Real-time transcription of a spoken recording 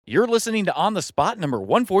You're listening to On the Spot number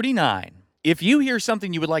 149. If you hear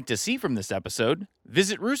something you would like to see from this episode,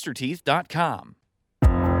 visit roosterteeth.com.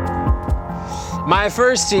 My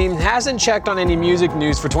first team hasn't checked on any music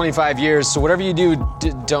news for 25 years, so whatever you do,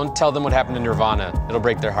 don't tell them what happened to Nirvana. It'll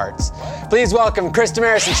break their hearts. Please welcome Chris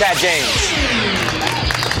Damaris and Chad James.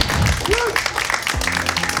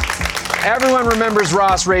 Everyone remembers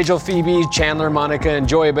Ross, Rachel, Phoebe, Chandler, Monica, and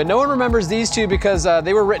Joy, but no one remembers these two because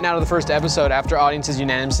they were written out of the first episode after audiences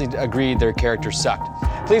unanimously agreed their characters sucked.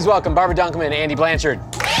 Please welcome Barbara Dunkelman and Andy Blanchard.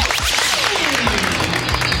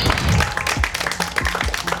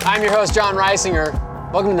 I'm your host, John Reisinger.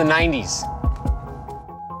 Welcome to the 90s.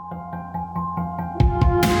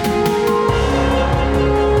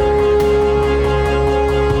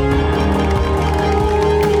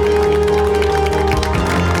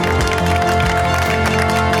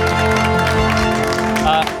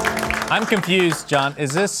 I'm confused, John.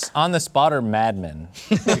 Is this On the Spot or Mad Men?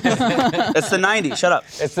 It's the 90s. Shut up.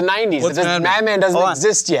 It's the 90s. What's Mad Men? Mad Men doesn't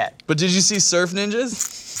exist yet. But did you see Surf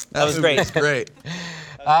Ninjas? That was great. It's great.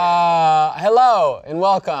 Hello and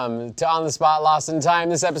welcome to On the Spot Lost in Time.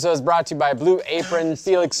 This episode is brought to you by Blue Apron,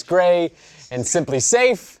 Felix Gray, and Simply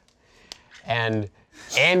Safe, and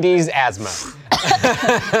Andy's asthma.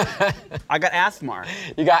 I got asthma.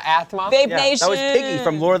 You got asthma? Vape Yeah, Nation. that was Piggy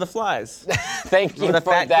from Lord of the Flies. Thank you Remember the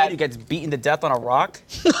for fat that. kid who gets beaten to death on a rock?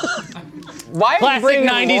 Why are you Classic bringing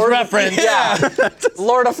 90s Lord reference. Yeah.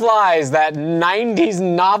 Lord of Flies, that 90s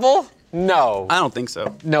novel? No. I don't think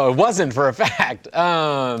so. No, it wasn't for a fact.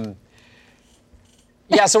 Yeah,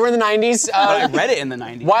 so we're in the 90s. But I read it in the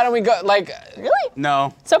 90s. Why don't we go, Really?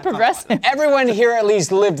 No. So progressive. everyone here at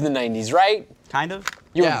least lived in the 90s, right? Kind of?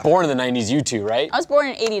 You Yeah. were born in the 90s, you two, right? I was born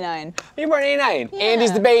in '89. You were born in 89. Yeah.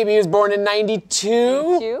 Andy's the baby. He was born in 92.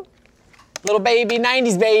 You? Little baby,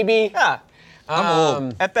 90s baby. Yeah. I'm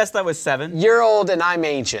old. At best, I was 7. You're old and I'm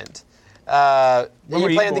ancient. were You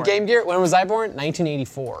you playing the born? Game Gear? When was I born?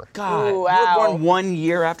 1984. God. Ooh, You wow. were born 1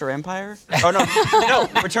 year after Empire? Oh, no.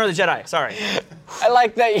 No. Return of the Jedi. Sorry. I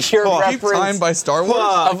like that your Keep reference Time by Star Wars?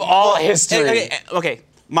 of all history. Okay.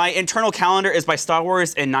 My internal calendar is by Star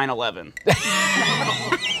Wars and 9/11.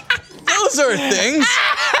 Those are things.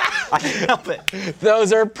 I can't help it.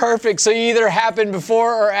 Those are perfect. So you either happened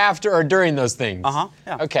before or after or during those things. Uh-huh.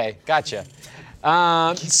 Yeah. Okay, gotcha.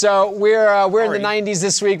 So we're in the Sorry. 90s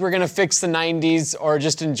this week. We're gonna fix the 90s or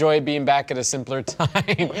just enjoy being back at a simpler time.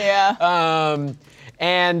 Yeah.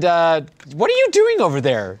 And what are you doing over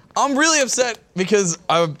there? I'm really upset because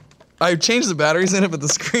I changed the batteries in it, but the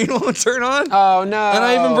screen won't turn on. Oh no! And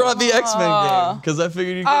I even brought the X-Men game because I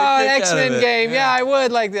figured you'd get Oh, a an kick out of X-Men it. game. Yeah, I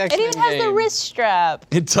would like the It X-Men even has game. the wrist strap.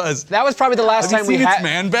 It does. That was probably the last Have time you we seen its had.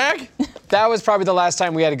 man bag? That was probably the last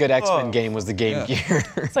time we had a good X-Men Oh. game. Was the Game Gear.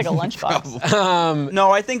 It's like a lunchbox. No,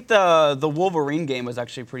 I think the Wolverine game was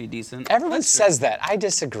actually pretty decent. Everyone says that. I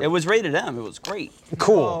disagree. It was rated M. It was great.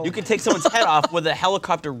 cool. You could take someone's head off with a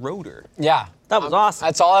helicopter rotor. Yeah. That was awesome.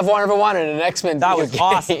 That's all I've ever wanted in an X-Men That video was game.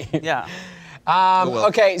 awesome. Yeah. well.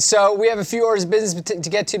 Okay, so we have a few orders of business to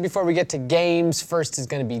get to before we get to games. First is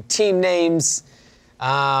going to be team names.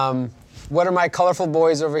 What are my colorful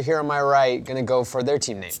boys over here on my right going to go for their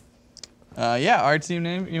team name? Yeah, our team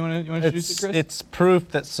name. You want to introduce it, Chris? It's proof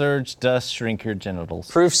that Surge does shrink your genitals.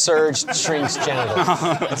 Proof Surge shrinks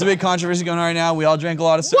genitals. It's a big controversy going on right now. We all drank a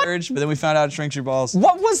lot of Surge, but then we found out it shrinks your balls.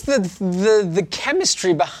 What was the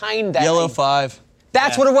chemistry behind that? Yellow 5.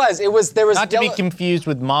 That's what it was. There was Not to be yellow- confused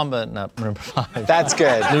with Mamba number 5. That's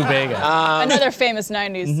good. Lou Bega. Another famous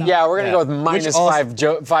 '90s song. Yeah, we're gonna Yeah. go with minus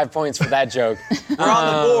also- 5 points for that joke. We're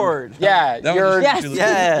on the board. Yeah, That you're was Yes. really-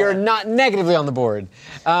 Yeah. you're not negatively on the board.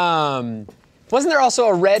 Wasn't there also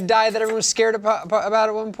a red dye that everyone was scared about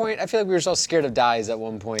at one point? I feel like we were so scared of dyes at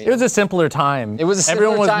one point. It was a simpler time. It was a simpler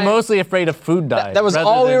Everyone was time. mostly afraid of food dyes. that was rather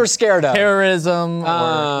all we than were scared of. Terrorism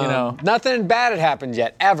or, Nothing bad had happened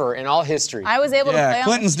yet, ever in all history. I was able to play Yeah, on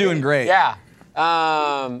Clinton's the doing street. great. Yeah.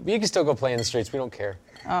 You can still go play in the streets. We don't care.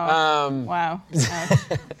 Wow.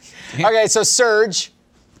 Okay, so Surge.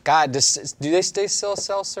 God, do they still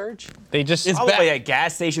sell Surge? They just Probably at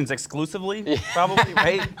gas stations exclusively, probably,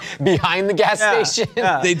 right? Behind the gas Yeah, station?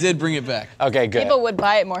 yeah. They did bring it back. Okay, good. People would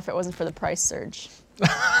buy it more if it wasn't for the price surge.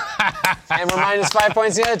 And we're minus 5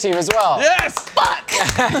 points to the other team as well. Yes!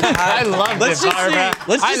 I loved Let's it, just Barbara. see.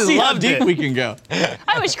 Let's just see how loved deep it. we can go.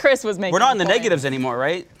 I wish Chris was making. We're not in the a point. negatives anymore,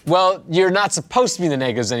 right? Well, you're not supposed to be in the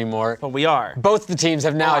negatives anymore. But we are. Both the teams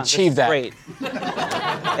have now Come on, this achieved is that. Great.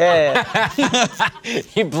 Yeah.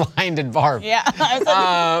 He blinded Barb. Yeah, I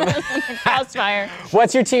was in the crossfire.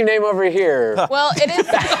 What's your team name over here? Well, it is.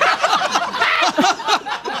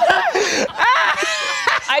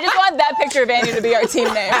 I just want that that picture of Andy to be our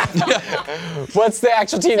team name. What's the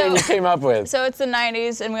actual team name you came up with? So it's the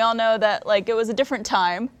 90s, and we all know that like it was a different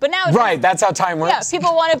time. But now it's Right, that's how time yeah, works.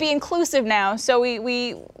 people want to be inclusive now. So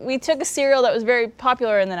we took a cereal that was very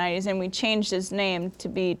popular in the 90s, and we changed his name to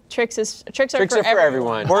be Trix. Trix are for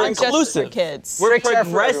everyone. We're not just inclusive. for kids. We're Tricks are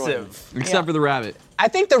for everyone. progressive. Except for the rabbit. I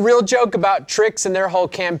think the real joke about Trix and their whole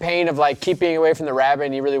campaign of like keeping away from the rabbit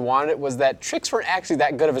and you really wanted it was that Trix weren't actually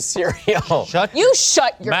that good of a cereal. You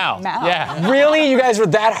shut your mouth. mouth. Yeah. Really? You guys were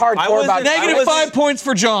that hardcore about Negative 5 points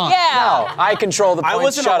for John. Yeah. No, I control the I points.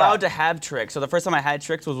 wasn't Shut allowed up. to have Trix, so the first time I had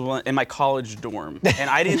Trix was in my college dorm, and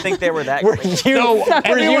I didn't think they were that Were great. you, No, were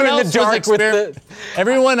everyone you in else the dark was with the...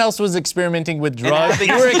 Everyone else was experimenting with drugs. having-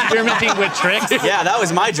 You were experimenting with tricks. Yeah, that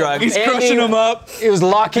was my drug. He's Andy- crushing them up. He was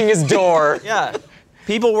locking his door. Yeah.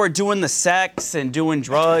 People were doing the sex and doing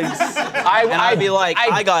drugs, and I'd be like,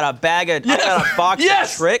 I got a box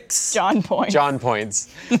of Trix. John Point. John points.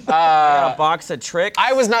 I got a box of Trix.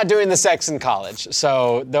 I was not doing the sex in college,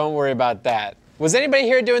 so don't worry about that. Was anybody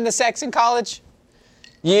here doing the sex in college?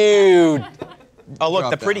 You Oh, look, the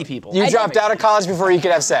Dropped pretty out. people. you dropped out of college before you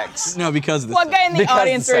could have sex. No, because of this. One guy in the Because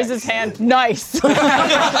audience the raised sex. his hand. Nice.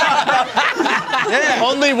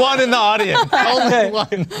 Only one in the audience. Only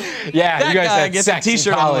one. Yeah, That you guys guy had gets a sex in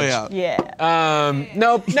T-shirt on the way college. out. yeah.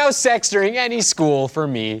 Nope, no sex during any school for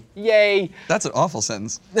me. Yay. That's an awful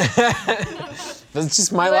sentence. That's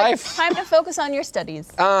just my But life. time to focus on your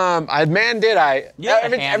studies. Man, did I? Yeah,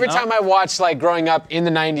 every hand up. time I watched, like, growing up in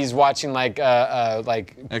the '90s, watching like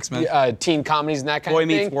X-Men? teen comedies and that kind Boy of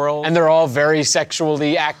thing. Meets World. And they're all very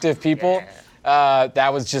sexually active people.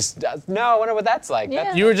 That was just no. I wonder what that's like.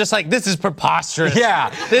 Yeah. You were just like, this is preposterous. Yeah.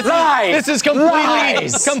 This is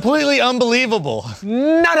Lies. completely unbelievable.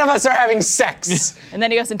 None of us are having sex. And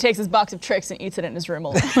then he goes and takes his box of Trix and eats it in his room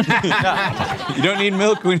alone. You don't need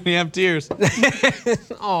milk when you have tears.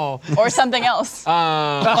 Or something else.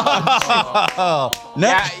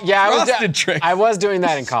 Next, yeah. Frosted Tricks. I was doing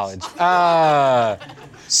that in college.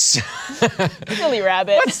 Silly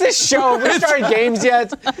rabbit. What's this show? Have we started games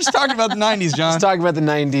yet? Just talking about the 90s, John. Let's talk about the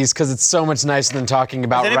 90s because it's so much nicer than talking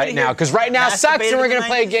about Has right anybody now. here Because right now sucks, masturbated and we're in gonna the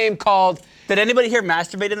play a 90s? game called Did anybody here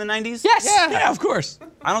masturbate in the 90s? Yes. Yeah, of course.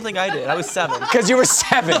 I don't think I did. I was 7. Because you were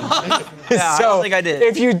 7. I don't think I did.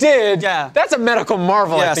 If you did, Yeah. that's a medical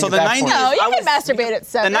marvel. I Yeah, think so at the that 90s point. No, you I can was- masturbate at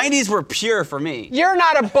 7. The 90s were pure for me. You're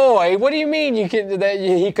not a boy. What do you mean he could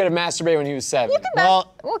have masturbated when he was 7?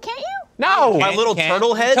 Well, Well, can't you? No. My little Can't.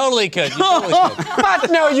 turtle head? You totally could. You totally could.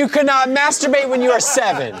 But no, you could not masturbate when you are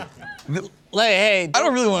 7. Like, hey, I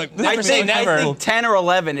don't really want to. Never say never. I think 10 or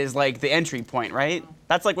 11 is like the entry point, right?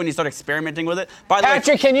 That's like when you start experimenting with it. By the way,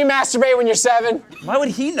 Patrick, can you masturbate when you're 7? why would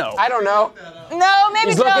he know? I don't know. No, maybe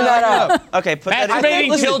He's so. looking that up. Okay, put that in.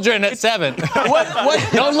 masturbating children at 7.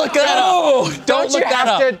 What? Don't look that up. Don't you look that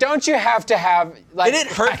have to? up. Don't you have to have like? Did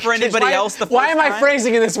it hurt for anybody else the Why first am I time?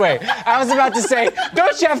 phrasing it this way? I was about to say,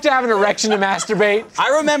 don't you have to have an erection to masturbate? I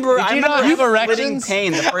remember. I you not remember have splitting erections?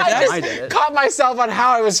 pain the first I time just I did it. caught myself on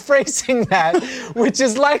how I was phrasing that, which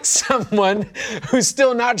is like someone who's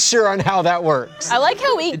still not sure on how that works. I like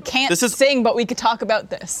how we can't This is- sing, but we could talk about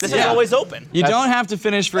this. This is always open. You don't have to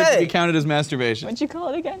finish for it to be Hey. counted as masturbation. What'd you call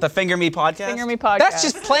it again? The Finger Me podcast. Finger Me podcast. That's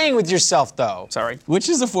just playing with yourself, though. Sorry. Which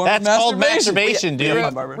is a form That's of called masturbation. masturbation, dude. Come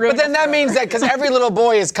on, Barbara. But then that means that because every little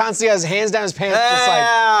boy is constantly has his hands down his pants, just like.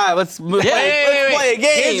 Yeah, let's move. Wait, Let's play a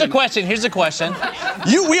game. Here's a question. Here's a question.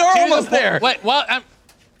 We are almost there. Wait, well,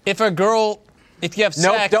 if you have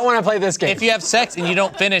Nope, sex, don't want to play this game. if you have sex and you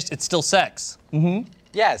don't finish, it's still sex.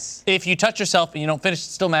 Yes. If you touch yourself and you don't finish,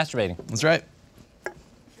 it's still masturbating. That's right.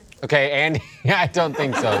 Okay, Andy, I don't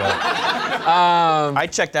think so, though. I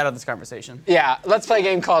checked out of this conversation. Yeah, let's play a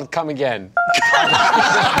game called Come Again.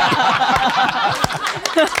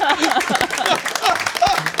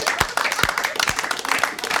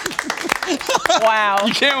 wow.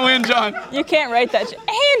 Can't win, John. You can't write that.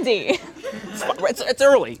 Andy. It's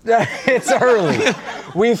early. It's early.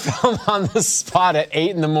 We film on the spot at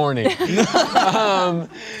 8 in the morning.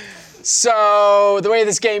 So the way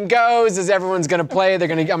this game goes is everyone's gonna play. I'm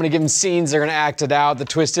gonna give them scenes. They're gonna act it out. The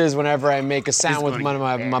twist is whenever I make a sound with one of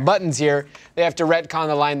my buttons here, they have to retcon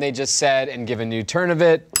the line they just said and give a new turn of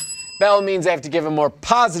it. Bell means they have to give a more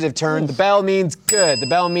positive turn. The bell means good. The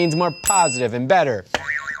bell means more positive and better.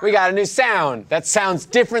 We got a new sound. That sounds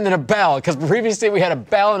different than a bell, because previously we had a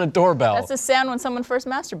bell and a doorbell. That's the sound when someone first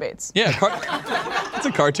masturbates. Yeah, it's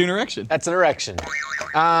a cartoon erection. That's an erection.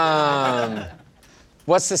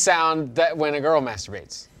 What's the sound that when a girl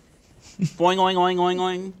masturbates? Boing, oing, oing, oing,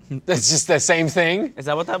 oing. That's just the same thing? Is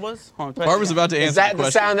that what that was? Hold on, try it Barbara's again. about to answer Is that the the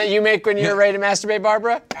question. sound that you make when you're ready to masturbate,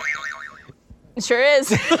 Barbara? It sure is.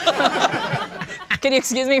 Can you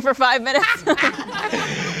excuse me for 5 minutes?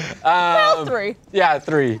 Well, 3. Yeah,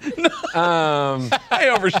 3. I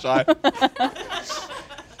overshot.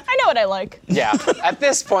 I know what I like. Yeah. At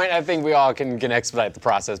this point, I think we all can expedite the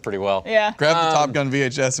process pretty well. Yeah. Grab the Top Gun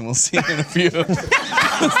VHS and we'll see you in a few.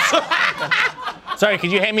 Sorry,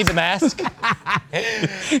 could you hand me the mask?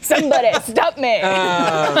 Somebody stop me.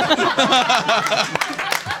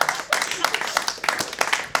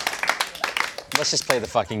 Let's just play the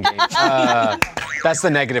fucking game. That's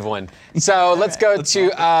the negative one. So let's go to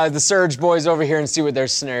the Surge boys over here and see what their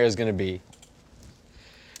scenario is going to be.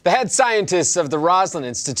 The head scientist of the Roslin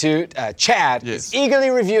Institute, Chad, is eagerly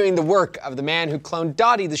reviewing the work of the man who cloned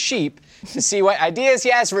Dottie the sheep to see what ideas he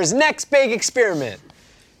has for his next big experiment.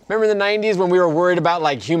 Remember in the 90s when we were worried about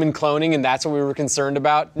like human cloning and that's what we were concerned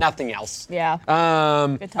about? Nothing else. Yeah.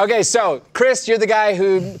 Okay, so Chris, you're the guy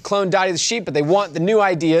who cloned Dottie the sheep, but they want the new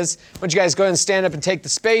ideas. Why don't you guys go ahead and stand up and take the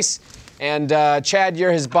space? And Chad,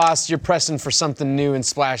 you're his boss. You're pressing for something new and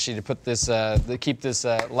splashy to put this, keep this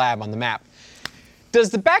lab on the map. Does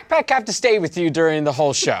the backpack have to stay with you during the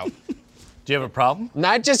whole show? Do you have a problem?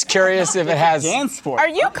 Not just curious if it has. Dance for Are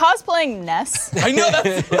you cosplaying Ness? I know that.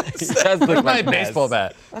 It does look My like baseball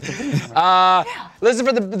bat. Listen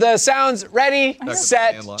for the sounds. Ready,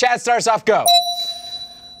 set. Chad starts off. Go.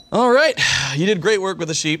 All right, you did great work with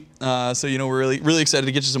the sheep. So we're really excited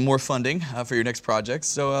to get you some more funding for your next projects.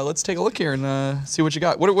 So let's take a look here and see what you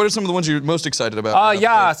got. What are some of the ones you're most excited about?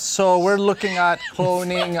 Yeah, so we're looking at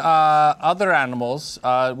cloning other animals.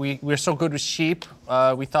 We're so good with sheep.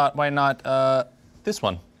 We thought, why not this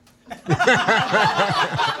one?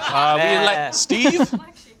 Steve?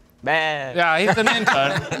 Bad. Yeah, he's an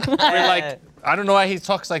intern. We're like, I don't know why he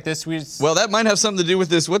talks like this. Well, that might have something to do with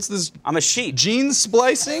this. What's this? I'm a sheep. Gene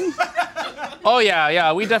splicing? Oh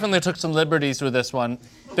yeah, we definitely took some liberties with this one.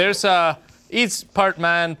 There's he's part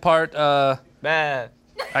man, part Bad.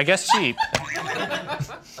 I guess sheep.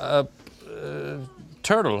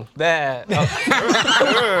 Turtle. Bad.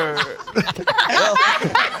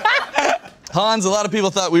 Hans, a lot of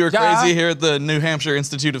people thought we were crazy here at the New Hampshire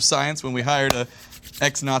Institute of Science when we hired a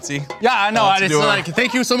ex-Nazi. Yeah, I know. to It's do like,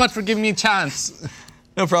 thank you so much for giving me a chance.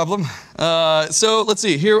 No problem. So let's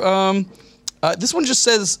see here. This one just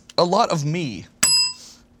says a lot of me.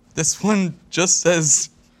 This one just says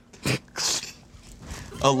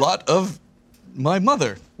a lot of my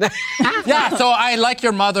mother. Yeah, so I like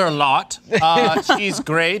your mother a lot. She's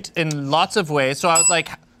great in lots of ways. So I was like,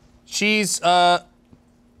 she's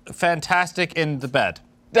fantastic in the bed.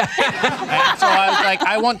 And so I was like,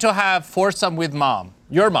 I want to have foursome with mom.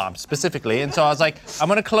 Your mom, specifically. And so I was like, I'm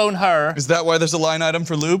going to clone her. Is that why there's a line item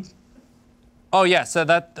for lube? Oh, yeah, so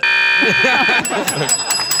that...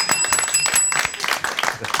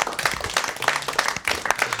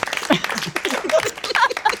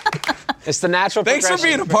 It's the natural Thanks for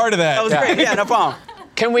being a part of that. That was great. Yeah, no problem.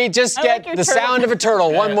 Can we just I get like your the turtle. sound of a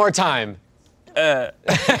turtle one more time?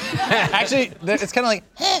 Actually, it's kind of like...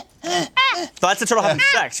 So that's the turtle having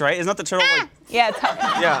sex, right? Isn't that the turtle like? Yeah,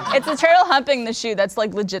 it's a turtle humping the shoe. That's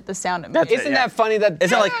like legit the sound it makes. Isn't that funny that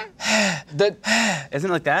Isn't it like? Isn't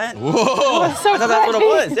it like that? Whoa! I thought that's what it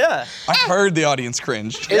was. Yeah. I heard the audience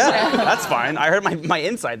cringed. Yeah. That's fine. I heard my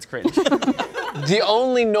insides cringe. the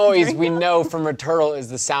only noise we know from a turtle is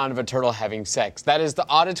the sound of a turtle having sex? That is the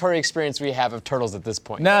auditory experience we have of turtles at this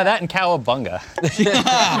point. No, that and cowabunga.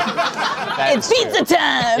 It's pizza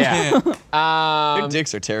time! Yeah. Their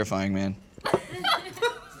dicks are terrifying, man.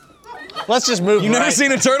 Let's just move. You never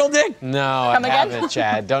seen a turtle dick? No, I Come again? haven't,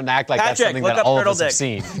 Chad. Don't act like that's Patrick, something look that up all of turtle us have dick.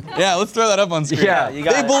 seen. Yeah, let's throw that up on screen. Yeah, you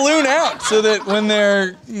got They it. balloon out so that when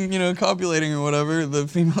they're, copulating or whatever, the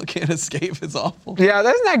female can't escape. It's awful. Yeah,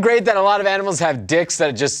 isn't that great that a lot of animals have dicks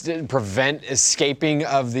that just prevent escaping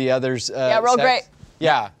of the others? Yeah, real sex? great.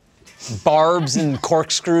 Yeah. Barbs and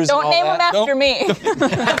corkscrews Don't and all name that. them after me.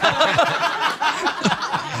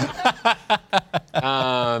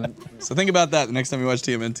 So think about that the next time you watch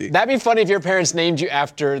TMNT. That'd be funny if your parents named you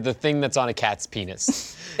after the thing that's on a cat's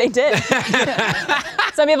penis. They did.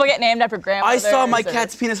 Some people get named after I grandmothers. saw my or-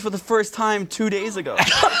 cat's penis for the first time 2 days ago.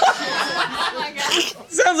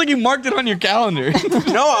 Sounds like you marked it on your calendar.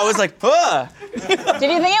 No, I was like, ugh. Did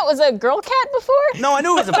you think it was a girl cat before? No, I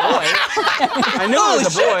knew it was a boy. I knew it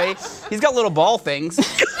was a boy. He's got little ball things,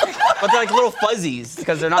 but they're like little fuzzies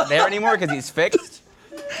because they're not there anymore because he's fixed.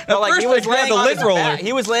 No, like first he was I grabbed laying the on lip his roller. back.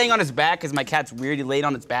 He was laying on his back because my cat's weird. He laid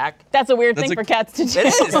on its back. That's a weird That's thing a- for cats to do. It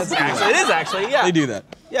is actually. It is actually. Yeah. They do that.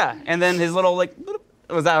 Yeah. And then his little like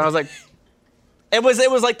it was that. And I was like, it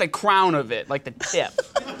was like the crown of it, like the tip.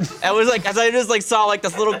 It was like as I just like saw like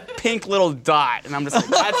this little pink little dot, and I'm just like,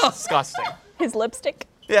 that's disgusting. His lipstick.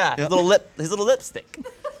 Yeah. His little lipstick.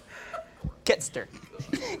 Kitster.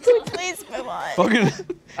 Can we please move on?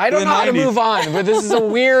 I don't the know how to 90s. move on, but this is a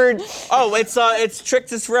weird. Oh, it's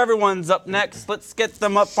Tricks is for Everyone's up next. Let's get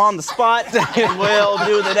them up on the spot, and we'll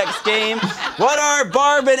do the next game. What are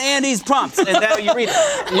Barb and Andy's prompts? And now you read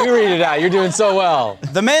it. You read it out. You're doing so well.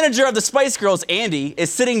 The manager of the Spice Girls, Andy,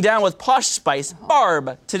 is sitting down with Posh Spice,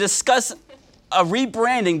 Barb, to discuss a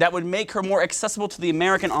rebranding that would make her more accessible to the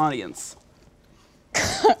American audience.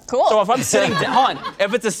 Cool. So if I'm sitting down, hold on.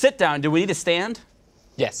 If it's a sit down, do we need to stand?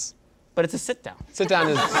 Yes. But it's a sit down. Sit down.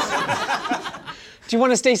 Do you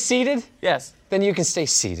want to stay seated? Yes. Then you can stay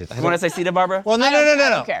seated. You want to say seated, Barbara? Well, no.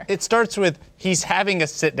 don't care. It starts with he's having a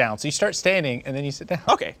sit down. So you start standing and then you sit down.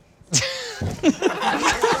 Okay.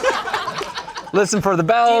 Listen for the Do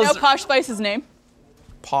bells. you know Posh Spice's name?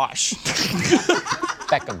 Posh.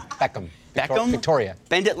 Beckham. Beckham? Victoria.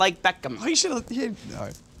 Bend it like Beckham. Oh, you should have. Yeah,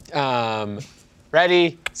 all right.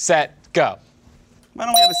 Ready, set, go. Why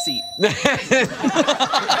don't we have a seat?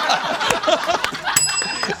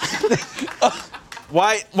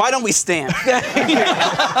 Why don't we stand?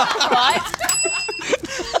 What?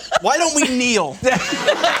 Why don't we kneel?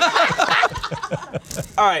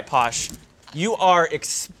 All right, Posh. You are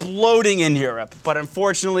exploding in Europe, but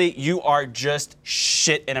unfortunately, you are just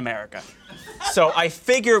shit in America. So I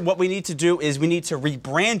figure what we need to do is we need to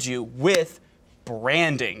rebrand you with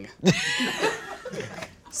branding.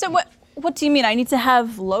 So what do you mean? I need to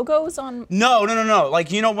have logos on? No.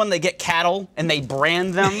 Like, you know when they get cattle and they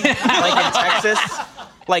brand them, like in Texas?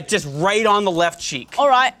 Like, just right on the left cheek. All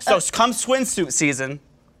right. So come swimsuit season,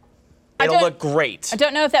 it'll don't- look great. I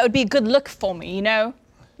don't know if that would be a good look for me, you know?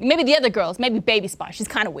 Maybe the other girls, maybe Baby Spice. She's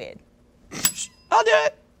kind of weird. I'll do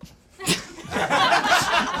it.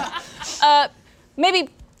 Maybe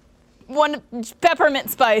one Peppermint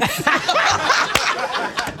Spice.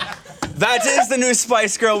 That is the new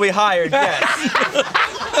Spice Girl we hired, yes.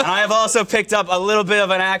 And I have also picked up a little bit of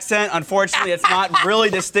an accent. Unfortunately, it's not really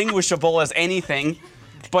distinguishable as anything,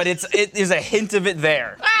 but it is a hint of it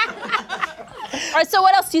there. All right, so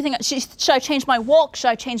what else do you think? Should I change my walk? Should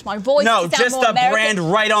I change my voice? No, to sound just more a American? brand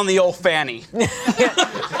right on the old fanny.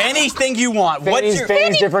 Anything you want. What's your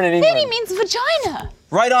Fanny's different in Fanny England. means vagina.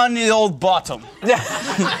 right on the old bottom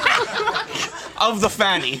of the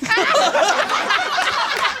fanny.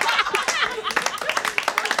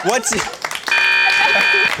 What's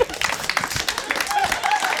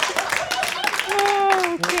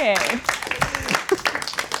Okay.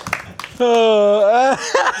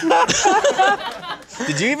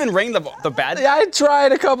 Did you even ring the bad? Yeah, I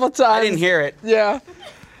tried a couple times. I didn't hear it. Yeah.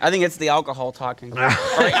 I think it's the alcohol talking. Or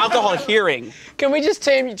alcohol hearing. Can we just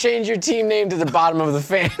change your team name to the bottom of the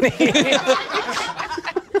fanny?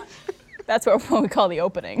 That's what we call the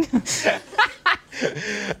opening.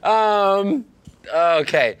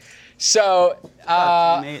 Okay. So,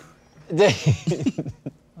 Mate.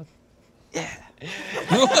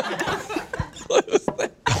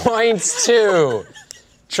 points two.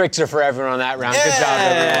 Tricks are for everyone on that round. Good job,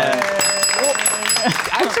 everyone.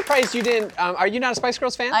 I'm surprised you didn't. Are you not a Spice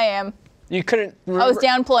Girls fan? I am. You couldn't. I was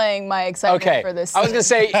downplaying my excitement Okay. for this. I was gonna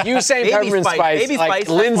say you saying Baby Peppermint Spice. Spice. Baby like Spice,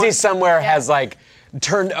 Lindsay that's somewhere has like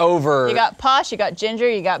turned over. You got Posh, you got Ginger,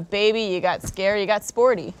 you got Baby, you got Scary, you got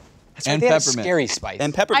Sporty. And They had a Peppermint. Scary Spice.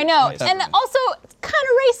 And pepper. I know, and also kind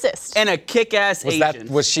of racist. And a kick-ass was Asian. that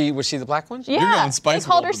was she the black one? Yeah, going Spice they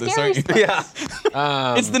called her World with this, Scary aren't you? Spice.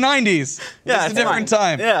 Yeah. It's the 90s. Yeah, it's a different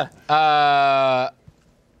fine. time. Yeah.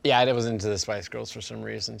 Yeah, I was into the Spice Girls for some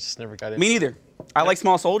reason. Just never got into Me neither. I like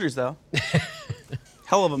Small Soldiers though.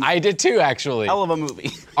 Hell of a I did too, actually. hell of a movie.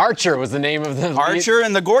 Archer was the name of the Archer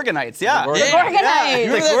and the Gorgonites. Yeah. The Yeah. Organized.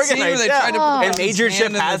 The Remember that scene where they Gorgonites, tried to yeah. put And his Major hand Ship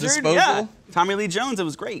in the Hazard. disposal? Yeah. Tommy Lee Jones. It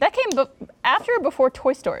was great. That came after or before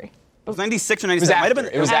Toy Story? It was 96 or It 97. was Might have after.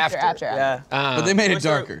 been. It was after. Yeah. But they made it Toy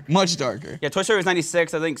Story- darker, much darker. Yeah, Toy Story was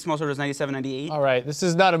 96. I think Small Soldiers was 97, 98. All right, this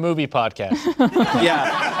is not a movie podcast.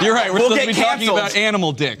 Yeah. You're right. We're We'll supposed to be get talking canceled. about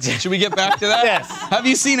animal dicks. Should we get back to that? Yes. Have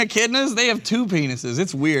you seen echidnas? They have 2 penises.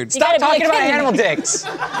 It's weird. You gotta Stop be a talking about kid. animal dicks.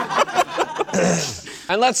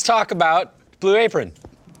 And let's talk about Blue Apron.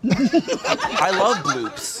 I love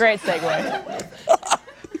bloops. Great segue.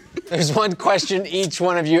 There's one question each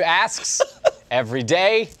one of you asks every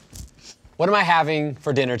day. What am I having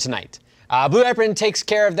for dinner tonight? Blue Apron takes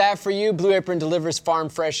care of that for you. Blue Apron delivers farm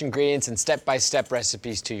fresh ingredients and step-by-step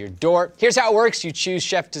recipes to your door. Here's how it works. You choose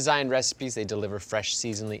chef-designed recipes. They deliver fresh,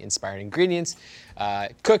 seasonally inspired ingredients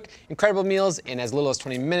Cook incredible meals in as little as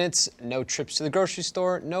 20 minutes. No trips to the grocery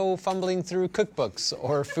store. No fumbling through cookbooks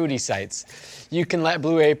or foodie sites. You can let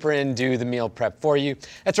Blue Apron do the meal prep for you.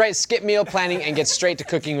 That's right, skip meal planning and get straight to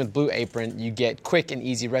cooking with Blue Apron. You get quick and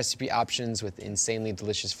easy recipe options with insanely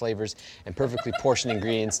delicious flavors and perfectly portioned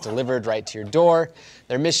ingredients delivered right to your door.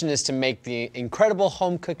 Their mission is to make the incredible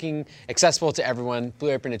home cooking accessible to everyone.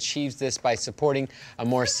 Blue Apron achieves this by supporting a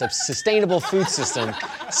more sustainable food system,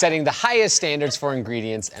 setting the highest standards for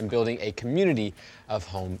ingredients, and building a community of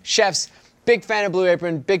home chefs. Big fan of Blue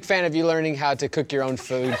Apron, big fan of you learning how to cook your own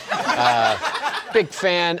food. Big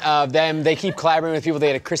fan of them. They keep collaborating with people. They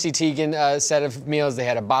had a Chrissy Teigen set of meals. They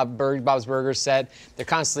had a Bob's Burgers set. They're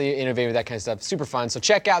constantly innovating with that kind of stuff. Super fun. So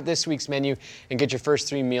check out this week's menu and get your first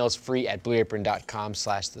 3 meals free at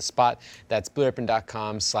blueapron.com/thespot. That's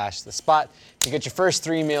blueapron.com/thespot. You get your first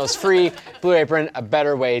 3 meals free. Blue Apron, a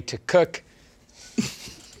better way to cook.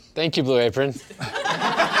 Thank you, Blue Apron.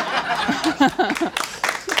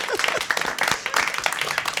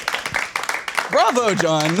 Bravo,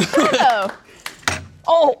 John.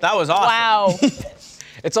 Oh, That was awesome. wow.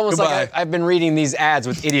 It's almost Goodbye. like I've been reading these ads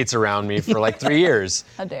with idiots around me for like 3 years.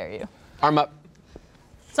 How dare you? Arm up.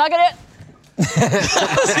 Suck it.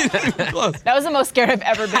 That was the most scared I've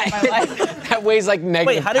ever been in my life. That weighs like negative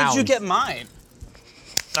Wait, how did you pounds. get mine?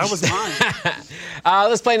 That was mine.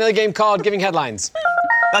 Let's play another game called Giving Headlines.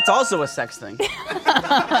 That's also a sex thing.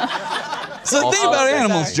 So the thing about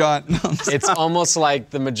animals, John. No, I'm It's almost like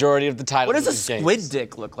the majority of the titles What does a of these games. squid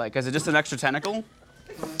dick look like? Is it just an extra tentacle?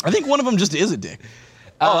 I think one of them just is a dick.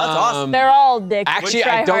 Oh, that's awesome. They're all dicks. Actually,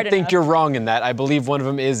 Try I don't hard think enough. you're wrong in that. I believe one of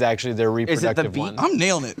them is actually their it the reproductive bee? one. I'm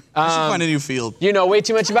nailing it. I should find a new field. You know way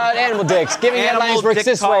too much about animal dicks. Giving Animal Headlines works Dick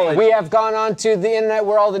this way. College. We have gone on to the internet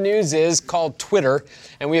where all the news is, called Twitter,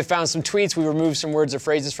 and we have found some tweets. We removed some words or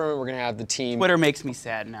phrases from it. We're going to have the team. Twitter makes me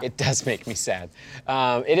sad now. It does make me sad.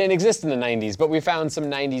 It didn't exist in the 90s, but we found some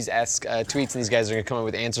 90s-esque tweets, and these guys are going to come up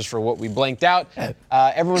with answers for what we blanked out.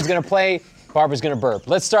 Everyone's going to play. Barbara's going to burp.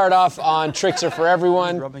 Let's start off on Tricks Are For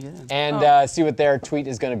Everyone Rubbing it in. and see what their tweet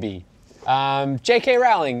is going to be. J.K.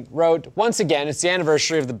 Rowling wrote, "Once again, it's the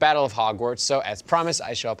anniversary of the Battle of Hogwarts, so as promised,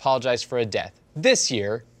 I shall apologize for a death. This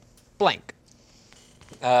year, blank."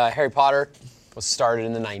 Harry Potter was started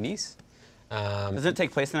in the 90s. Does it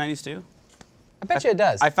take place in the 90s too? I bet you it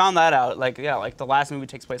does. I found that out. Like the last movie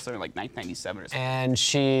takes place in like 1997 or something. And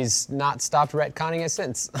she's not stopped retconning it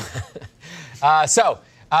since.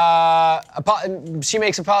 She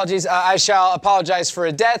makes apologies. I shall apologize for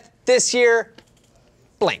a death this year,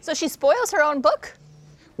 blank. So she spoils her own book?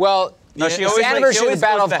 Well, No, it's she always the anniversary of the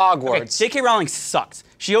Battle of goes back. Hogwarts. Okay, J.K. Rowling sucks.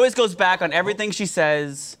 She always goes back on everything she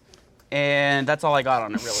says, and that's all I got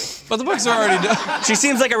on it, really. But the books are already done. She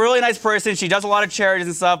seems like a really nice person. She does a lot of charities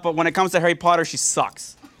and stuff, but when it comes to Harry Potter, she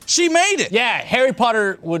sucks. She made it. Yeah, Harry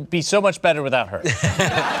Potter would be so much better without her.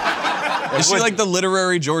 Is she like the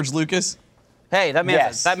literary George Lucas? Hey, that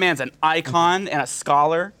Yes. man's an icon and a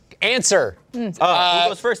scholar. Answer. Who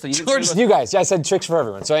goes first? You George, You guys. Yeah, I said tricks for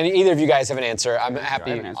everyone. So either of you guys have an answer. I'm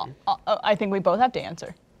happy. I have an answer. I think we both have to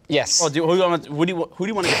answer. Yes. Well, who do you want to go? Who do it?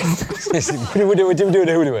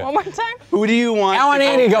 One more time? Who do you want? I want to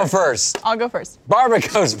Andy to go first. I'll go first. Barbara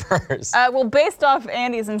goes first. Well, based off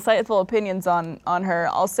Andy's insightful opinions on her,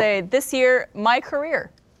 I'll say this year, my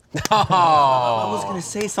career. I was gonna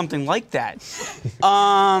say something like that.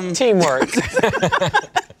 Teamwork.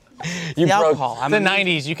 You The broke. alcohol. I'm The a mean-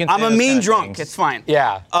 90s, you can I'm say a those mean kind of drunk. things. It's fine.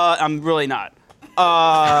 Yeah. I'm really not.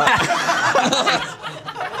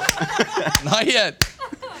 Not yet.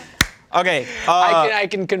 Okay. I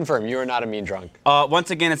can confirm you are not a mean drunk.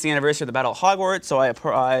 Once again, it's the anniversary of the Battle of Hogwarts, so I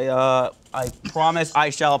promise I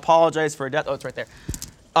shall apologize for a death. Oh, it's right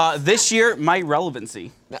there. This year, my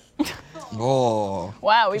relevancy. Oh.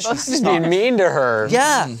 Wow, we both Just being mean to her.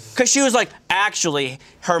 Yeah, because she was like, actually,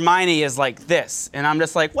 Hermione is like this. And I'm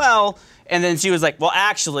just like, well, and then she was like, well,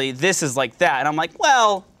 actually, this is like that. And I'm like,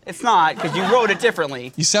 well, it's not, because you wrote it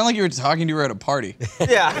differently. You sound like you were talking to her at a party.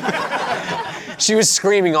 Yeah. She was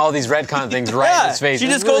screaming all these retcon things right in Yeah. his face. She It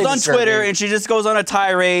was just goes really on disturbing. Twitter and she just goes on a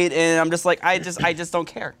tirade, and I'm just like, I just don't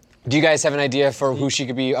care. Do you guys have an idea for who she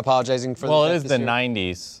could be apologizing for? Well, the it death is this the year?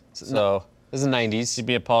 90s, so This is the 90s. she'd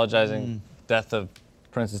be apologizing death of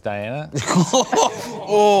Princess Diana.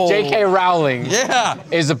 J.K. Rowling Yeah.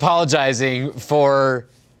 is apologizing for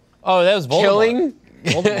Oh, that was Voldemort. killing.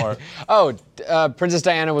 Voldemort. Princess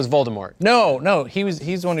Diana was Voldemort. No, he's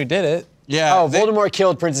the one who did it. Yeah. Oh, Voldemort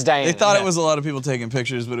killed Princess Diana. They thought it was a lot of people taking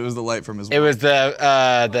pictures, but it was the light from his. It was the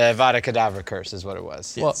Avada Kedavra curse, is what it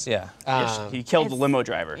was. Well, yeah. He killed the limo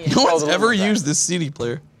driver. No one's Voldemort ever was that. used this CD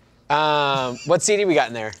player. What CD we got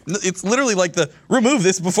in there? It's literally like the remove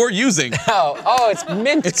this before using. Oh, it's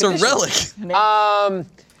mint. It's a condition. relic.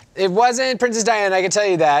 It wasn't Princess Diana, I can tell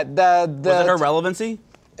you that. Was it her relevancy?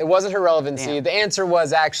 It wasn't her relevancy. Damn. The answer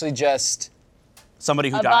was actually just Somebody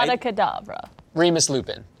who Avada died? Kedavra. Remus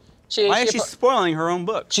Lupin. Why is she spoiling her own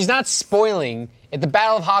book? She's not spoiling. At the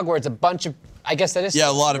Battle of Hogwarts, a bunch of, I guess that is. Yeah,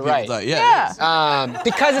 a lot of you're people right. die. Yeah. Yeah.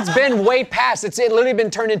 Because it's been way past. It's literally been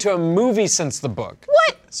turned into a movie since the book.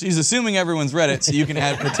 What? She's assuming everyone's read it, so you can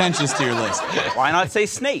add pretentious to your list. Why not say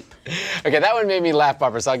Snape? Okay, that one made me laugh,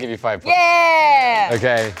 Barbara, so I'll give you 5 points. Yeah.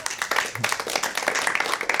 Okay.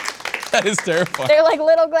 That is terrifying. They're like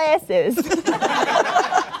little glasses.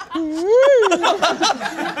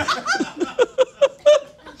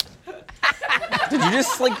 Did you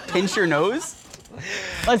just like pinch your nose?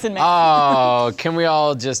 Listen, man. Oh, can we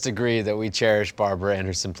all just agree that we cherish Barbara and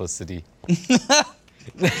her simplicity? We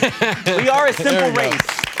are a simple race.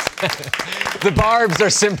 The Barbs are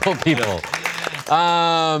simple people.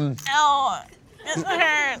 Ow. This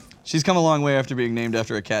hurts. She's come a long way after being named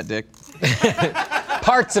after a cat dick.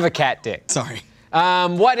 Parts of a cat dick. Sorry.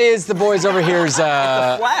 What is the boys over here's,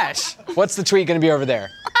 Flash. what's the tweet gonna be over there?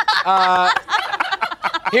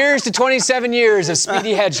 Here's to 27 years of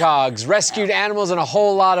Speedy Hedgehogs, rescued animals, and a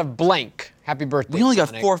whole lot of blank. Happy birthday, We only got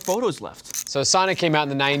Sonic. 4 photos left. So Sonic came out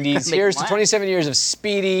in the 90s. Make Here's to blank. 27 years of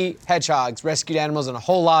Speedy Hedgehogs, rescued animals, and a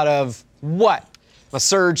whole lot of what? My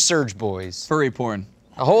Surge boys. Furry porn.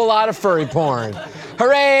 A whole lot of furry porn.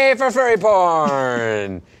 Hooray for furry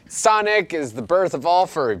porn! Sonic is the birth of all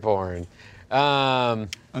furry porn. I'm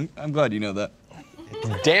glad you know that.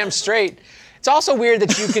 Damn straight. It's also weird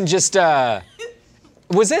that you can just,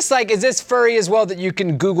 is this furry as well that you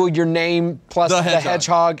can Google your name plus The the hedgehog.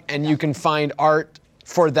 hedgehog and you can find art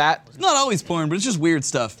for that? It's not always porn, but it's just weird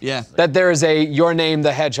stuff. Yeah. That there is a your name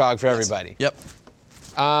the hedgehog for everybody. Yep.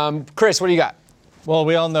 Chris, what do you got? Well,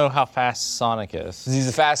 we all know how fast Sonic is. He's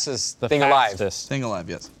the fastest The thing alive. fastest. Staying alive,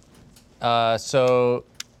 yes. So,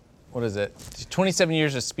 what is it? 27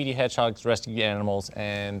 years of Speedy Hedgehog's rescued animals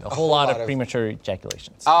and a whole lot of premature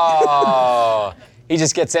ejaculations. Oh, he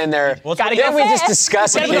just gets in there. Gotta Didn't go we just fast.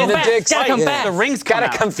 discuss Gotta it go in the fast. dicks? Gotta come Yeah. fast. The rings come Gotta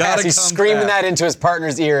out. come fast. Gotta He's come screaming fast. that into his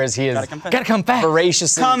partner's ear as he is Gotta come fast.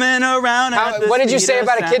 voraciously. Coming around at the What did you speed say of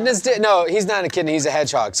about a sound. kidney's dick? No, he's not a kidney, he's a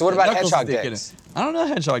hedgehog. So what about Knuckles is hedgehog dick in dicks? it. I don't know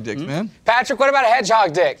hedgehog dicks, man. Patrick, what about a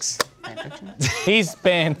hedgehog dicks? He's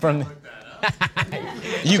banned from the...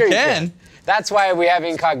 You Sure you can. That's why we have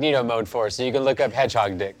incognito mode for, so you can look up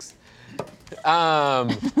hedgehog dicks.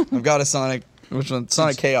 I've got a Sonic. Which one?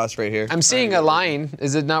 Sonic Chaos right here. I'm seeing a line.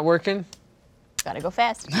 Is it not working? Gotta go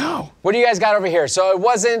fast. No. What do you guys got over here? So it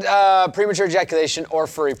wasn't premature ejaculation or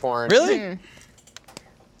furry porn. Really?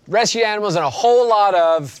 Rescue animals and a whole lot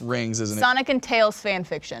of. Rings, isn't it? Sonic and Tails fan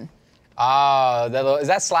fiction. Is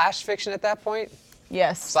that slash fiction at that point?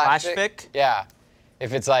 Yes. Slash fic? Yeah.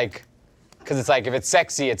 If it's like, because it's like if it's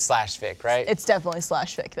sexy, it's slash fic, right? It's definitely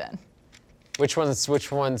slash fic then. Which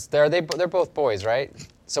ones? They're both boys, right?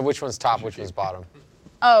 So which one's top? Which one's bottom?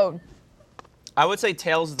 Oh, I would say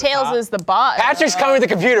Tails is the Tails top. is the bot. Patrick's coming with the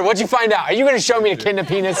computer. What'd you find out? Are you going to show me a kidney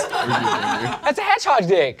penis? That's a hedgehog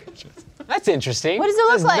dick. That's interesting. What does it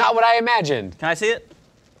look That's like? not what I imagined. Can I see it?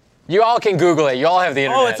 You all can Google it. You all have the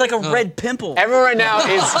internet. Oh, it's like a red pimple. Everyone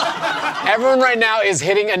right now is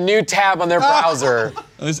hitting a new tab on their browser.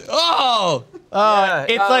 Oh!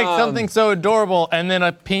 It's like something so adorable and then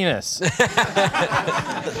a penis.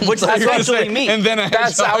 Which that's actually me. And then a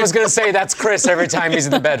hedgehog. I was gonna say that's Chris every time he's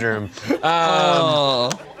in the bedroom. Oh.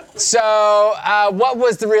 So what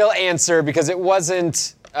was the real answer? Because it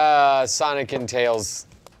wasn't Sonic and Tails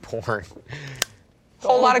porn.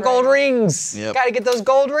 Whole lot of gold rings. Yep. Gotta get those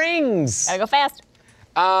gold rings. Gotta go fast.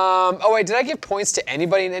 Oh wait, did I give points to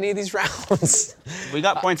anybody in any of these rounds? We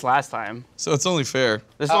got points last time. So it's only fair.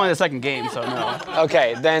 This is only the second game, so no.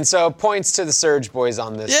 Okay, then so points to the Surge boys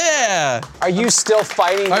on this. Yeah! Are you still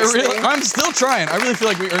fighting this thing? I'm still trying. I really feel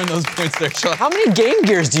like we earned those points there, Sean. How many Game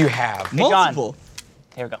Gears do you have? Multiple.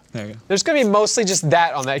 Here we go. There you go. There's gonna be mostly just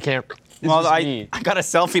that on that camera. It's Well, just I me. got a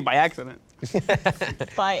selfie by accident.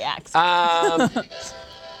 By accident.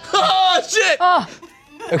 Oh, shit!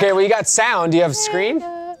 Okay, well you got sound. Do you have screen?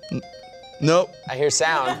 Nope. I hear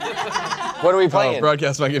sound. What are we Oh, playing?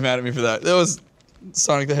 broadcast might get mad at me for that. That was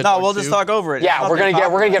Sonic the Hedgehog No, we'll just 2. talk over it. Yeah, It's we're nothing gonna to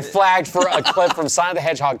talk get about. flagged for a clip from Sonic the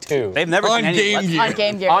Hedgehog 2 They've never On seen any. Game Let's- Gear. On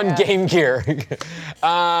Game Gear. on yeah. Game Gear.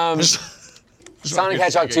 Sonic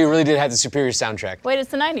Hedgehog 2 really did have the superior soundtrack. Wait, it's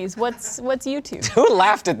the 90s. What's YouTube? Who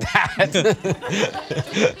laughed at that?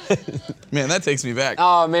 Man, that takes me back.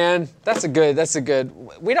 Oh man, that's a good.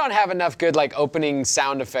 We don't have enough good like opening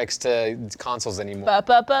sound effects to consoles anymore.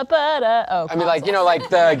 Ba-ba-ba-ba-da. Oh, I mean, like you know, like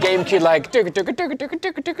the GameCube, like. The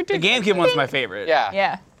The GameCube one's my favorite. Yeah.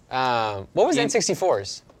 Yeah. What was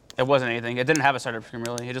N64's? It wasn't anything. It didn't have a startup screen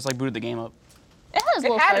really. It just like booted the game up. It has a It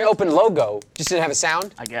little had an startup. open logo, just didn't have a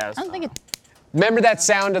sound. I guess. I don't think it. Remember that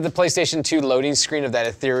sound of the PlayStation 2 loading screen of that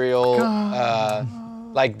ethereal,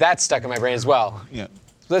 like that stuck in my brain as well. Yeah.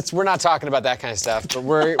 We're not talking about that kind of stuff, but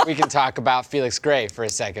we can talk about Felix Gray for a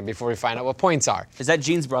second before we find out what points are. Is that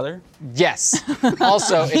Gene's brother? Yes.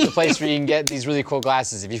 Also, it's a place where you can get these really cool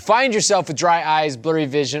glasses. If you find yourself with dry eyes, blurry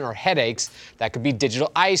vision, or headaches, that could be digital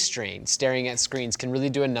eye strain. Staring at screens can really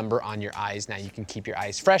do a number on your eyes. Now you can keep your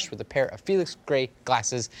eyes fresh with a pair of Felix Gray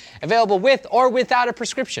glasses, available with or without a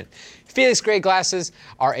prescription. Felix Gray glasses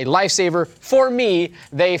are a lifesaver for me.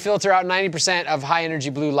 They filter out 90% of high energy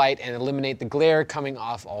blue light and eliminate the glare coming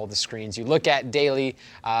off all the screens you look at daily.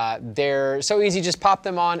 They're so easy, just pop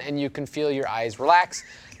them on and you can feel your eyes relax,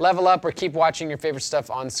 level up, or keep watching your favorite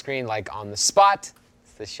stuff on screen like On the Spot,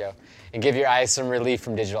 it's this show, and give your eyes some relief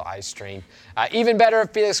from digital eye strain. Even better,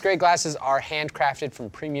 Felix Gray glasses are handcrafted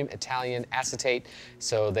from premium Italian acetate,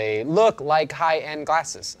 so they look like high-end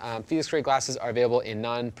glasses. Felix Gray glasses are available in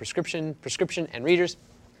non-prescription, prescription, and readers.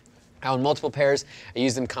 I own multiple pairs. I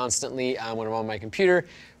use them constantly when I'm on my computer,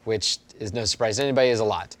 which is no surprise to anybody, is a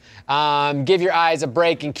lot. Give your eyes a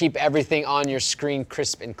break and keep everything on your screen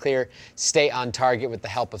crisp and clear. Stay on target with the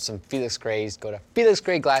help of some Felix Grays. Go to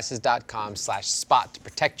felixgrayglasses.com/spot to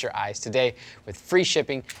protect your eyes today with free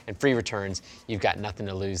shipping and free returns. You've got nothing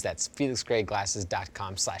to lose. That's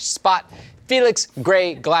felixgrayglasses.com/spot.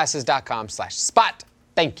 felixgrayglasses.com/spot.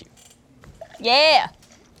 Thank you. Yeah.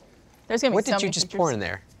 There's gonna be What so did you many just pictures. pour in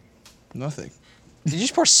there? Nothing. Did you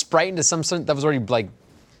just pour Sprite into something that was already like,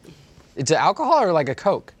 into alcohol or like a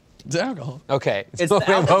Coke? It's alcohol. Okay. It's So, the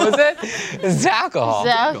wait, what was it? It's alcohol.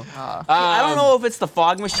 Zach? I don't know if it's the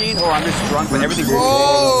fog machine or I'm just drunk, but everything. This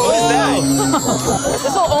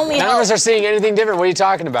will only None of help. us are seeing anything different. What are you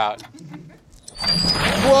talking about?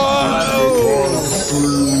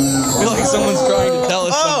 I feel like someone's trying to tell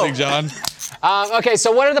us something, John. Okay,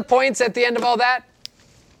 so what are the points at the end of all that?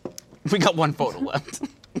 We got one photo left.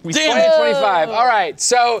 Damn 20 it. to 25. All right,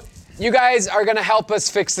 so you guys are gonna help us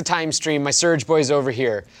fix the time stream. My Surge boys over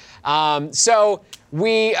here. Something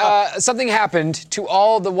happened to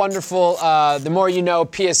all the wonderful, the more you know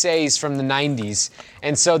PSAs from the 90s.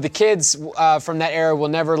 And so the kids from that era will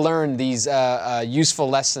never learn these useful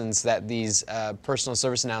lessons that these personal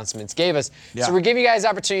service announcements gave us. Yeah. So we're giving you guys the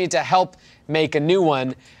opportunity to help make a new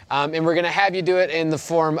one. And we're gonna have you do it in the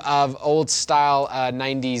form of old style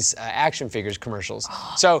 90s action figures commercials.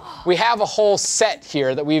 So we have a whole set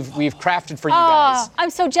here that we've crafted for you guys. I'm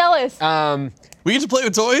so jealous. We get to play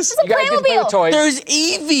with toys? You guys get to play with Playmobil. toys. There's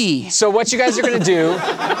Eevee. So what you guys are gonna do,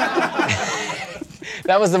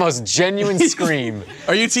 that was the most genuine scream.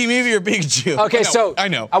 Are you Team Eevee or Pikachu? Okay, so I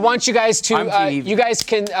know. I want you guys to, I'm Team Eevee. you guys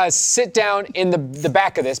can sit down in the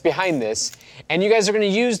back of this, behind this, and you guys are gonna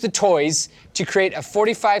use the toys to create a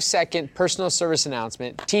 45-second personal service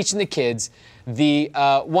announcement teaching the kids the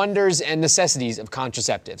wonders and necessities of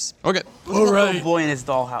contraceptives. Okay. All right. Boy in his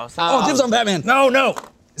dollhouse. Oh, dibs on Batman. No, no.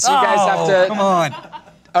 So you guys have to. Come on.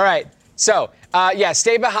 All right. So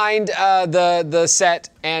stay behind the set,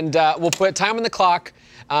 and we'll put time on the clock.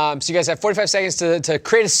 So you guys have 45 seconds to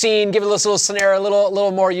create a scene, give it a little scenario, a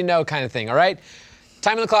little more kind of thing. All right.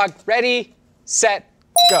 Time on the clock. Ready, set,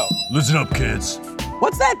 go. Listen up, kids.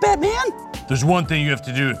 What's that, Batman? There's one thing you have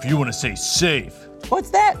to do if you want to stay safe. What's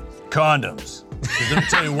that? Condoms. 'Cause let me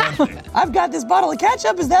tell you one thing. I've got this bottle of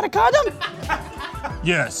ketchup. Is that a condom?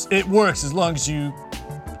 Yes, it works as long as you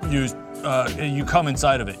use you come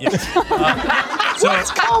inside of it. Yes.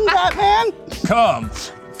 Come, Batman. Come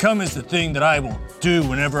is the thing that I will do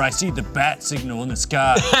whenever I see the bat signal in the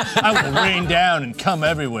sky. I will rain down and come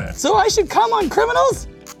everywhere. So I should come on criminals?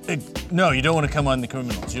 No, you don't want to come on the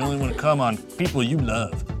criminals. You only want to come on people you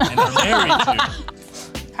love and are married to.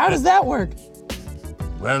 How does that work?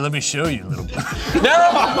 Well, let me show you a little bit.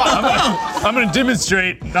 I'm gonna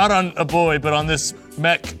demonstrate, not on a boy, but on this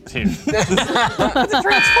mech here. It's a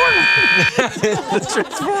transformer.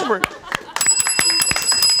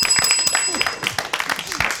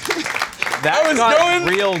 That was got going-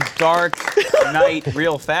 real dark night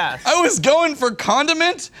real fast. I was going for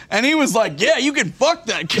condiment, and he was like, yeah, you can fuck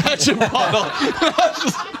that ketchup bottle.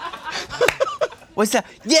 What's that?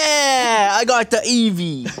 Yeah, I got the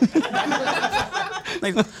Eevee.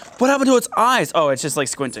 Like, what happened to its eyes? Oh, it's just like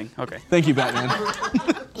squinting. Okay. Thank you, Batman.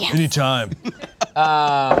 Anytime.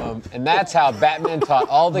 And that's how Batman taught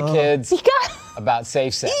all the kids about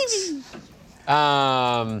safe sex.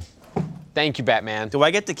 Thank you, Batman. Do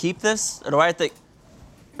I get to keep this, or do I have to,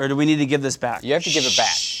 or do we need to give this back? You have to give it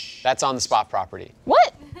back. That's on the spot property.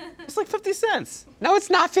 What? It's like 50 cents. No, it's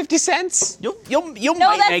not 50 cents. You'll No,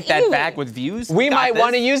 might that's make that you. back with views. We got might this.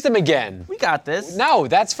 want to use them again. We got this. No,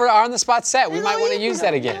 that's for our on the spot set. We might want to use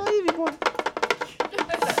that again.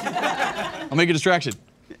 I'll make a distraction.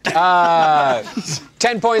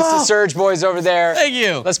 10 points to Surge boys over there. Thank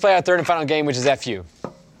you. Let's play our third and final game, which is FU.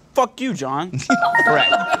 Fuck you, John.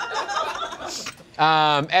 Correct.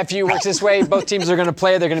 FU works this way. Both teams are going to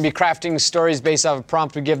play. They're going to be crafting stories based off a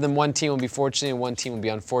prompt we give them. One team will be fortunately and one team will be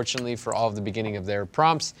unfortunately for all of the beginning of their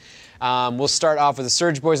prompts. We'll start off with the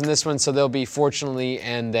Surge boys in this one, so they'll be fortunately,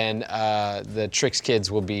 and then the Tricks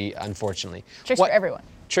kids will be unfortunately. Tricks for everyone.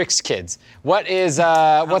 Tricks kids. What's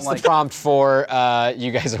the prompt for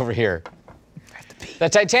you guys over here? The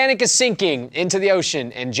Titanic is sinking into the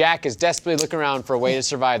ocean, and Jack is desperately looking around for a way to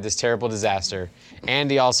survive this terrible disaster.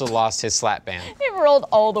 Andy also lost his slap band. It rolled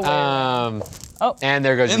all the way around. And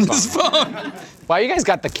there goes your And this phone. Wow, you guys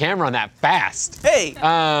got the camera on that fast. Hey.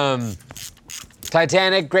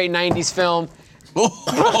 Titanic, great 90s film.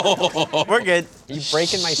 We're good. Are you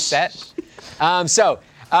breaking my set?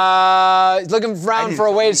 Looking around for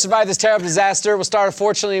a way to survive this terrible disaster. We'll start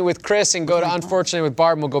unfortunately with Chris and go to unfortunately with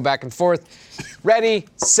Barb, and we'll go back and forth. Ready,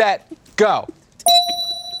 set, go.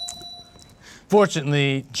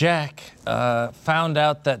 Fortunately, Jack found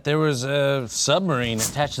out that there was a submarine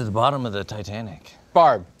attached to the bottom of the Titanic.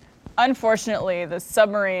 Barb. Unfortunately, the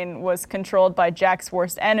submarine was controlled by Jack's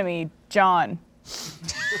worst enemy, John.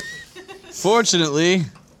 Fortunately,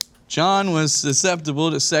 John was susceptible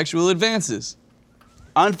to sexual advances.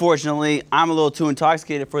 Unfortunately, I'm a little too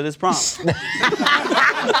intoxicated for this prompt.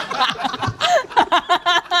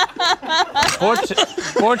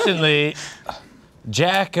 Fortunately,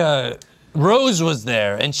 Jack, Rose was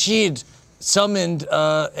there, and she'd summoned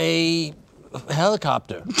a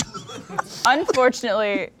helicopter.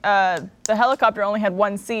 Unfortunately, the helicopter only had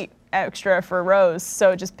one seat extra for Rose,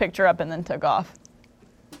 so it just picked her up and then took off.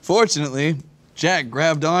 Fortunately, Jack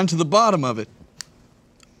grabbed onto the bottom of it.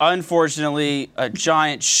 Unfortunately, a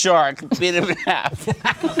giant shark bit him in half.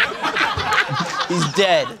 He's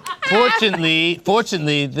dead.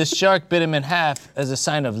 Fortunately, this shark bit him in half as a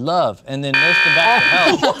sign of love, and then nursed him back to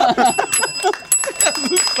health.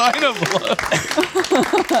 Sign of love.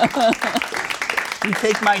 You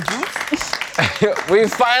take my juice? We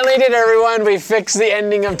finally did, everyone. We fixed the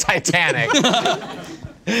ending of Titanic.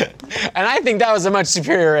 And I think that was a much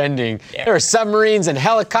superior ending. Yeah. There were submarines and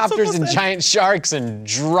helicopters and giant sharks and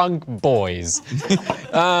drunk boys.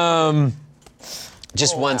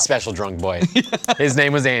 Just one special drunk boy. His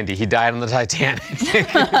name was Andy. He died on the Titanic.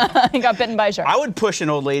 He got bitten by a shark. I would push an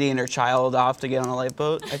old lady and her child off to get on a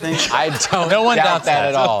lifeboat, I think. I don't No one doubt doubts that that.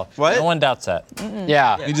 at all. What? No one doubts that.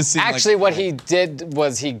 Yeah. He just seemed like- Actually, what he did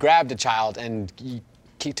was he grabbed a child and he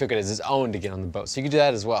took it as his own to get on the boat. So you could do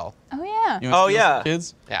that as well. Oh, yeah. You wanna Oh, steal yeah. some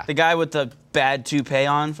Kids? Yeah. The guy with the bad toupee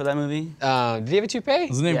on for that movie? Did he have a toupee? Was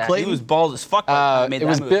his name Yeah, Clayton? he was bald as fuck when I made It that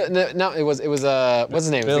was movie. it was what's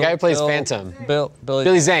his name? It was the guy who plays Phantom.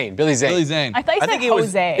 Billy Zane. Billy Zane. Billy Zane. I thought you I said think he was-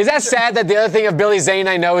 Jose. Is that sad that the other thing of Billy Zane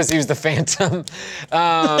I know is he was the Phantom?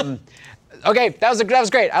 Okay, that was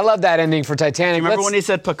great. I love that ending for Titanic. Remember when he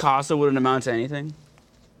said Picasso wouldn't amount to anything?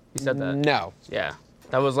 He said that. No. Yeah.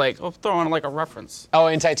 That was like, oh, throw on like a reference. Oh,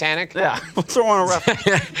 in Titanic? Yeah, we'll throw on a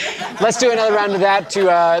reference. Let's do another round of that to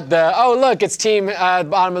look, it's team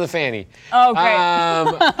bottom of the fanny. Oh,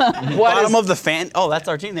 great. Bottom of the fan. Oh, that's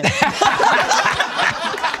our team name.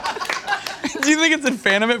 Do you think it's in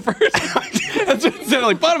Phantom at first? That's what it sounded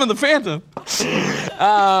like. Bottom of the Phantom.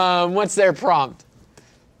 What's their prompt?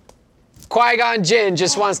 Qui-Gon Jinn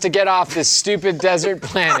just wants to get off this stupid desert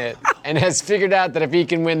planet and has figured out that if he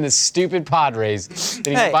can win this stupid pod race,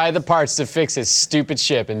 then he can buy the parts to fix his stupid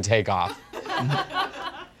ship and take off.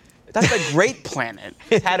 That's a great planet.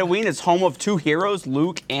 Tatooine is home of two heroes,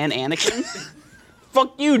 Luke and Anakin.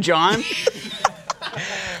 Fuck you, John.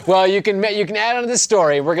 Well, you can add on to the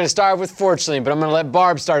story. We're going to start with fortunately, but I'm going to let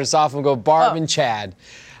Barb start us off and we'll go Barb and Chad.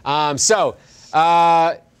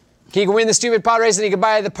 He can win the stupid pod race and he can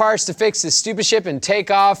buy the parts to fix his stupid ship and take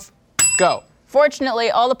off. Go.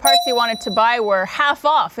 Fortunately, all the parts he wanted to buy were half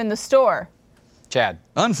off in the store. Chad.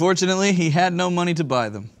 Unfortunately, he had no money to buy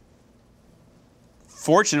them.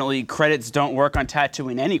 Fortunately, credits don't work on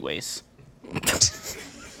Tatooine anyways.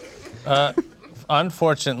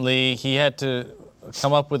 Unfortunately, he had to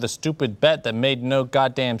come up with a stupid bet that made no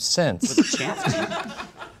goddamn sense. Chance.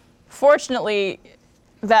 Unfortunately,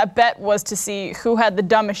 that bet was to see who had the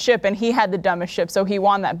dumbest ship, and he had the dumbest ship, so he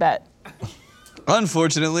won that bet.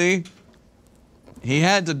 Unfortunately, he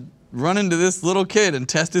had to run into this little kid and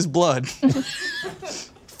test his blood.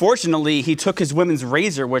 Fortunately, he took his women's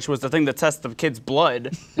razor, which was the thing that tests the kid's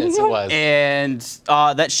blood. Yes, it was. And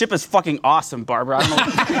that ship is fucking awesome, Barbara. I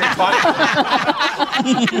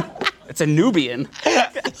don't know. It's a Nubian.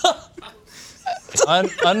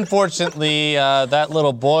 Unfortunately, that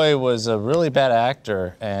little boy was a really bad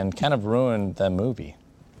actor and kind of ruined the movie.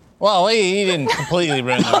 Well, he didn't completely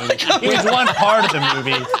ruin the movie. He was one part of the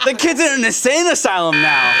movie. The kid's in an insane asylum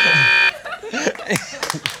now.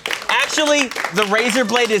 Actually, the razor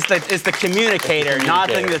blade is the communicator, not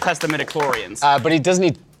the thing that tests the midichlorians. But he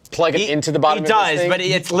doesn't plug it into the bottom He of this does, thing? but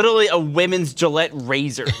it's literally a women's Gillette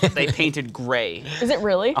razor that they painted gray. Is it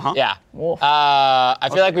really? Yeah. I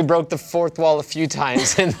feel like we broke the fourth wall a few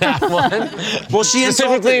times in that one. Well, she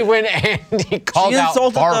Specifically when Andy called out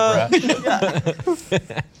insulted Barbara.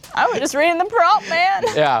 I was just reading the prompt, man.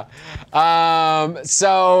 Yeah.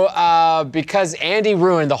 Because Andy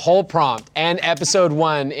ruined the whole prompt and episode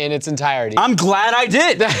 1 in its entirety. I'm glad I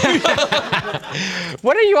did.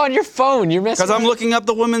 What are you on your phone? You're messing. Because I'm looking up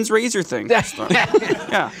the women's razor thing.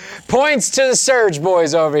 Yeah. Points to the Surge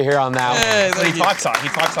boys over here on that one. Hey, thank you. He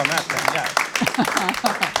talks on that thing,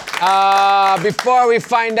 yeah. Before we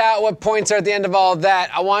find out what points are at the end of all of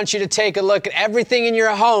that, I want you to take a look at everything in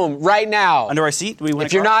your home right now. Under our seat? Do we win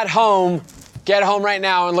If you're not home, get home right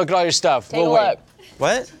now and look at all your stuff. Take a We'll wait. look.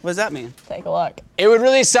 What? What does that mean? Take a look. It would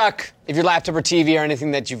really suck if your laptop or TV or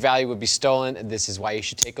anything that you value would be stolen. And this is why you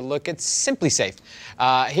should take a look at SimpliSafe.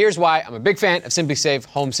 Here's why I'm a big fan of SimpliSafe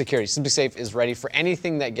Home Security. SimpliSafe is ready for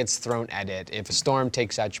anything that gets thrown at it. If a storm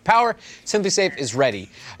takes out your power, SimpliSafe is ready.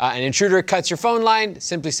 An intruder cuts your phone line,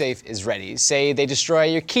 SimpliSafe is ready. Say they destroy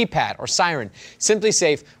your keypad or siren,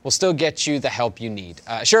 SimpliSafe will still get you the help you need.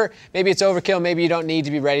 Sure, maybe it's overkill, maybe you don't need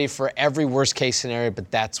to be ready for every worst case scenario,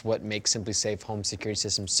 but that's what makes SimpliSafe Home Security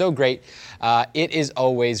System so great. It is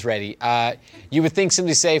always ready. You would think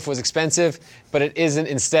SimpliSafe was expensive, but it isn't.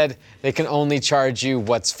 Instead, they can only charge you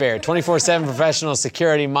what's fair. 24/7 professional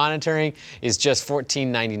security monitoring is just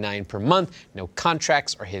 $14.99 per month. No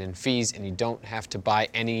contracts or hidden fees, and you don't have to buy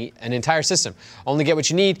an entire system. Only get what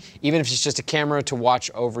you need, even if it's just a camera to watch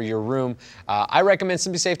over your room. I recommend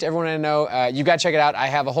SimpliSafe to everyone I know. You gotta check it out. I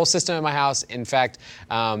have a whole system in my house. In fact,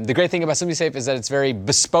 the great thing about SimpliSafe is that it's very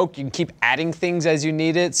bespoke. You can keep adding things as you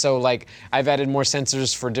need it. So like I've added more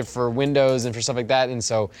sensors for windows and for stuff like that. And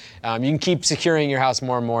so you can keep securing your house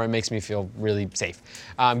more and more. It makes me feel really safe.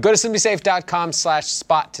 Go to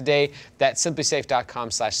simplisafe.com/spot today. That's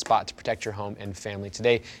simplisafe.com/spot to protect your home and family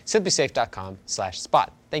today.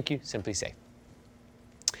 Simplisafe.com/spot. Thank you, SimpliSafe.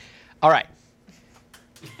 All right.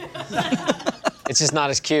 It's just not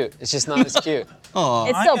as cute. It's just not as cute. Aw.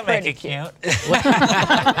 It's still pretty cute.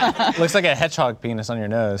 Looks like a hedgehog penis on your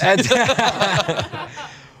nose.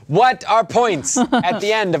 What are points at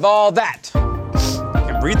the end of all that? I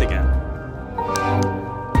can breathe again.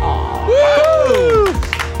 Woo!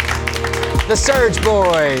 The Surge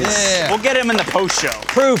Boys. Yeah. We'll get him in the post show.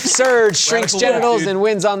 Proof Surge shrinks Radical genitals dude. and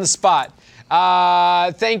wins on the spot.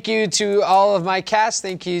 Thank you to all of my cast.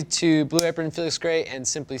 Thank you to Blue Apron, Felix Gray, and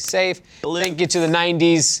SimpliSafe. Thank you to the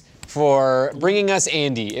 90s for bringing us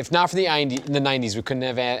Andy. If not for the 90s, we couldn't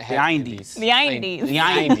have had The 90s. The 90s. The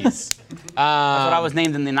 90s. That's That's what I was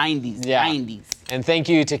named in the 90s. Yeah. 90s. And thank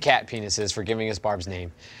you to Cat Penises for giving us Barb's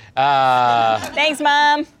name. Thanks,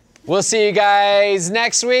 Mom. We'll see you guys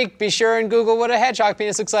next week. Be sure and Google what a hedgehog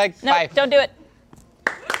penis looks like. No, Bye. don't do it.